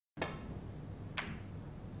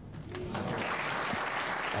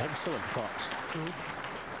Excellent pot.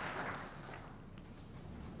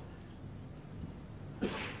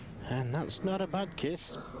 And that's not a bad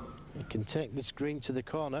kiss. You can take this green to the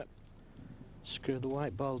corner, screw the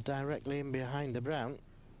white ball directly in behind the brown.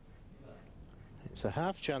 It's a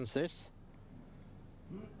half chance, this.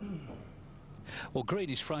 Well, green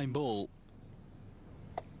is frame ball,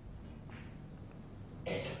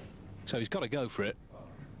 so he's got to go for it.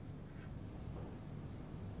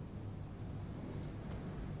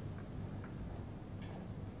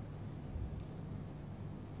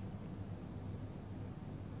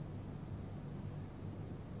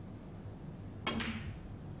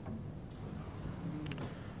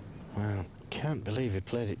 Well, can't believe he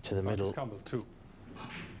played it to the middle. Campbell 2.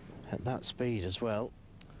 At that speed as well.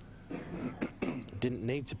 Didn't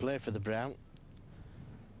need to play for the brown.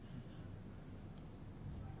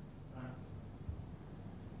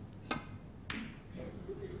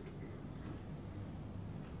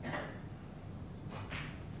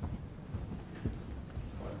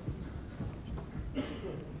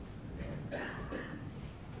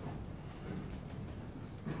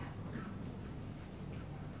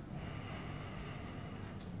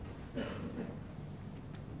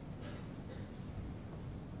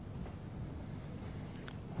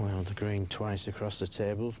 Well, the green twice across the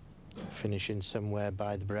table, finishing somewhere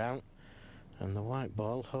by the brown, and the white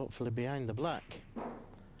ball hopefully behind the black.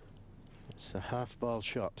 It's a half ball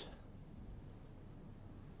shot.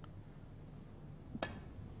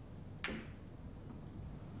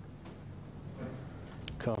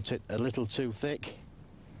 Caught it a little too thick,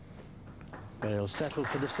 but he'll settle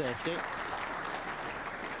for the safety.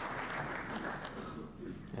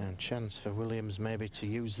 And chance for Williams maybe to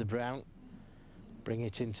use the brown. Bring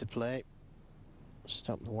it into play,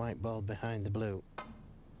 stop the white ball behind the blue.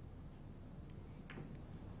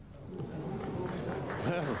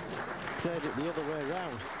 Well, played it the other way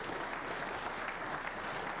round.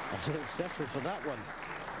 I didn't settle for that one,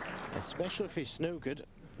 especially if he snookered.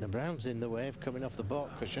 The brown's in the wave coming off the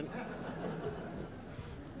baulk cushion.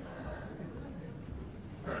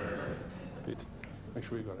 Pete, make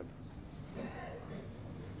sure you got it.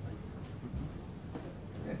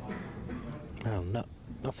 Well,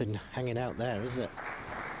 nothing hanging out there, is it?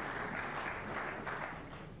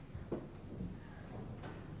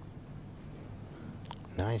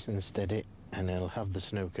 Nice and steady, and he'll have the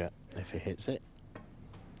snooker if he hits it.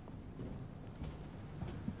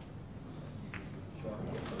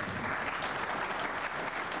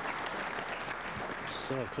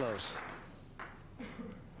 So close.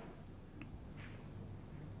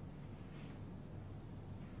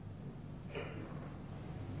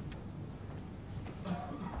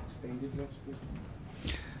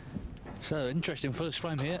 So, interesting first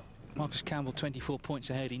frame here. Marcus Campbell 24 points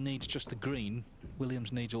ahead. He needs just the green.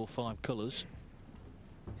 Williams needs all 5 colours.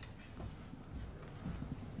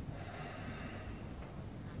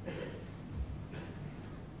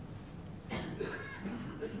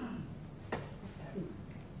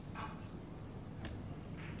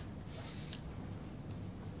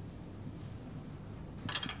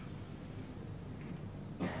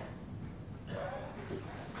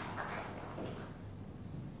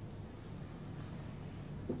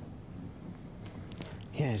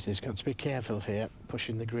 Yes, he's got to be careful here,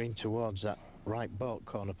 pushing the green towards that right baulk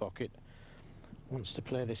corner pocket. Wants to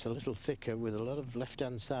play this a little thicker with a lot of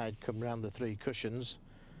left-hand side come round the 3 cushions.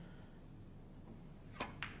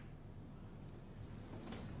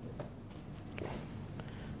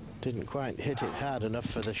 Didn't quite hit it hard enough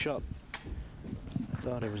for the shot. I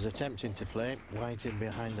thought he was attempting to play white in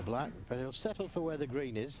behind the black, but he'll settle for where the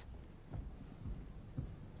green is.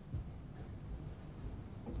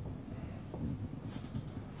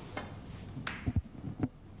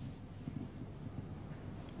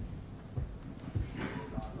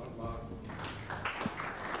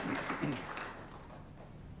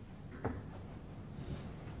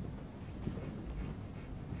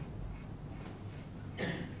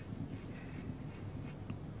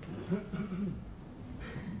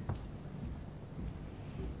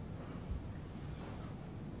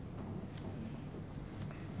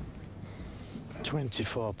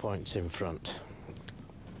 .24 points in front.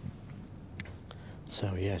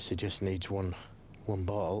 So yes, he just needs one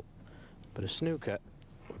ball, but a snooker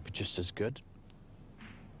would be just as good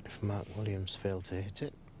if Mark Williams failed to hit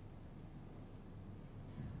it.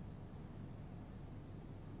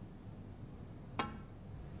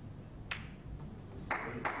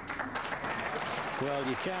 Well,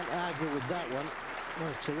 you can't argue with that one.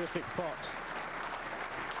 What a terrific pot.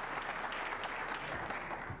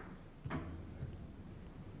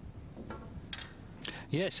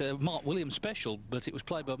 Yes, Mark Williams special, but it was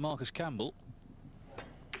played by Marcus Campbell.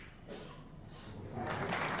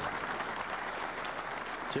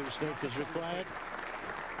 2 snookers required.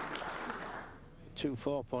 2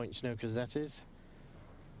 4-point snookers, that is.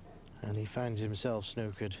 And he finds himself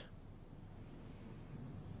snookered.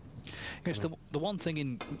 Yes, the one thing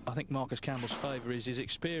in, I think, Marcus Campbell's favour is his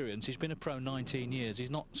experience. He's been a pro 19 years.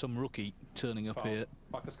 He's not some rookie turning up here.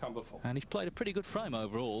 Marcus Campbell full. And he's played a pretty good frame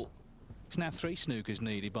overall. It's now 3 snookers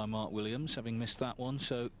needed by Mark Williams, having missed that one.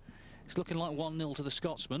 So it's looking like 1-0 to the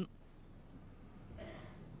Scotsman.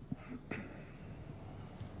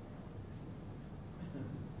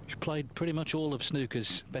 He's played pretty much all of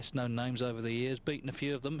snooker's best-known names over the years, beaten a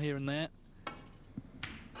few of them here and there.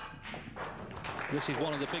 This is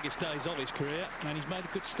one of the biggest days of his career, and he's made a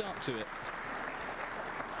good start to it.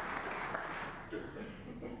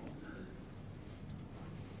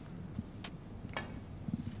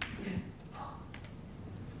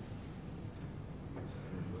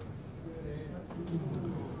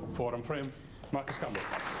 Four-on frame, Marcus Campbell.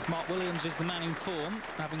 Mark Williams is the man in form,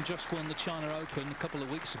 having just won the China Open a couple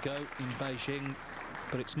of weeks ago in Beijing.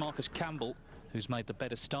 But it's Marcus Campbell who's made the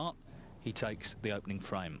better start. He takes the opening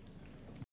frame.